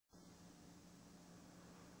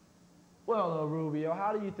Well, Rubio,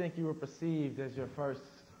 how do you think you were perceived as your first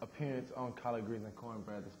appearance on Collard Greens and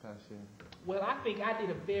Cornbread this past year? Well, I think I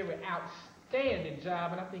did a very outstanding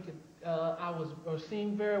job, and I think I was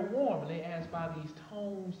seen very warmly, as by these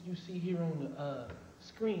tones you see here on the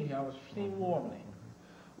screen here. I was seen warmly.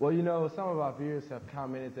 Well, you know, some of our viewers have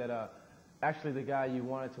commented that actually the guy you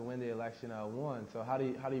wanted to win the election won. So how do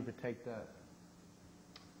you protect that?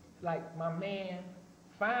 Like my man,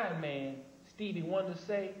 fine man, Stevie wanted to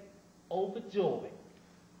say, overjoyed.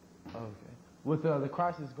 Okay. With the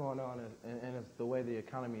crisis going on and the way the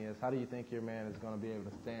economy is, how do you think your man is going to be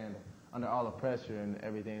able to stand under all the pressure and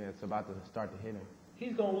everything that's about to start to hit him?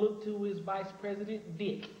 He's going to look to his Vice President,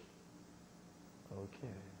 Vic.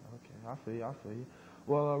 Okay. I feel you.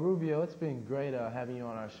 Well, Rubio, it's been great having you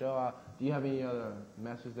on our show. Do you have any other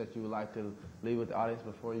message that you would like to leave with the audience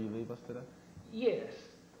before you leave us today? Yes.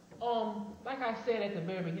 Like I said at the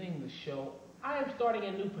very beginning of the show, I am starting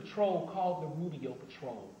a new patrol called the Rubio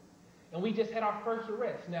Patrol. And we just had our first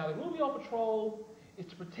arrest. Now, the Rubio Patrol is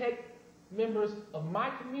to protect members of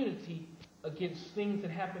my community against things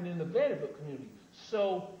that happen in the Vanderbilt community.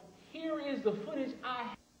 So here is the footage I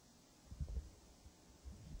have.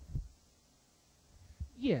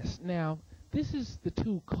 Yes, now, this is the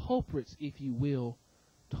two culprits, if you will,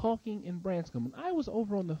 talking in Branscombe. And I was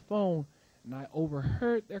over on the phone, and I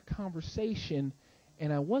overheard their conversation,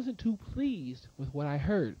 and I wasn't too pleased with what I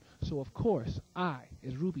heard. So, of course, I,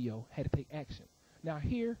 as Rubio, had to take action. Now,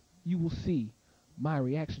 here you will see my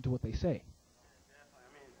reaction to what they say. Definitely. I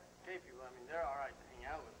mean, gay people, they're all right to hang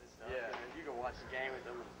out with and stuff. Yeah. You can watch the game with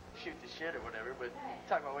them and shoot the shit or whatever, but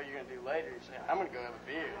talk about what you're going to do later. You say, I'm going to go have a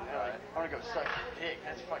beer. And they're like, I'm going to go suck your dick.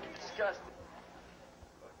 That's fucking disgusting.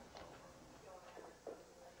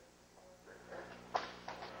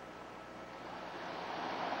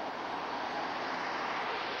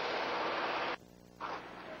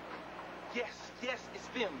 Yes, it's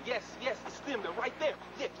them. Yes, it's them. They're right there.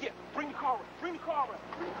 Yeah. Bring the car around. Bring the car around.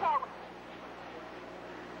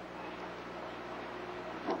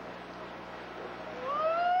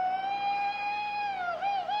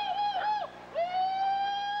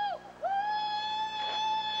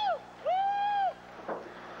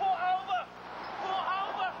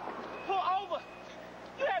 Pull over.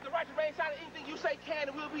 You have the right to raise out anything you say can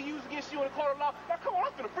and will be used against you in the court of law. Now, come on,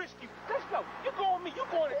 I'm gonna frisk you. Let's go. You're going with me. You're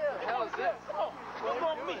going to hell is this? Come on. You're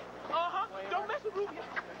going with me. Don't mess with Rubio.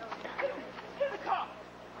 Get in the car.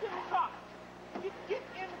 Get in the car. Get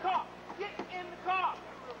in the car. Get in the car.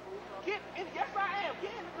 Get in. Yes, I am.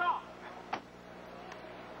 Get in the car.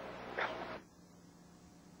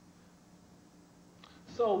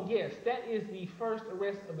 So, yes, that is the first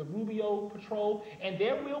arrest of the Rubio Patrol, and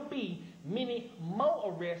there will be many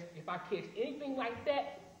more arrests if I catch anything like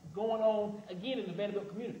that going on again in the Vanderbilt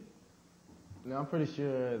community. Now, I'm pretty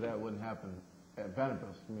sure that wouldn't happen at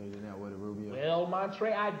Vanderbilt's community now with Rubio. Well,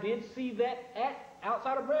 Montre, I did see that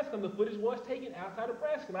outside of Branscombe. The footage was taken outside of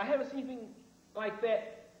Branscombe. I haven't seen anything like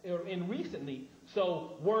that in recently,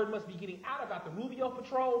 so word must be getting out about the Rubio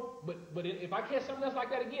Patrol, but if I catch something else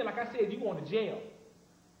like that again, like I said, you're going to jail.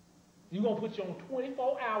 You're going to put you on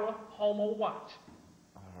 24-hour home watch.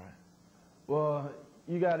 All right. Well,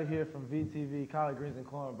 you got to hear from VTV, Collard Greens and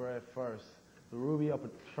Cornbread first. The Rubio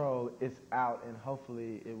Patrol is out, and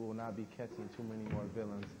hopefully it will not be catching too many more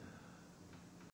villains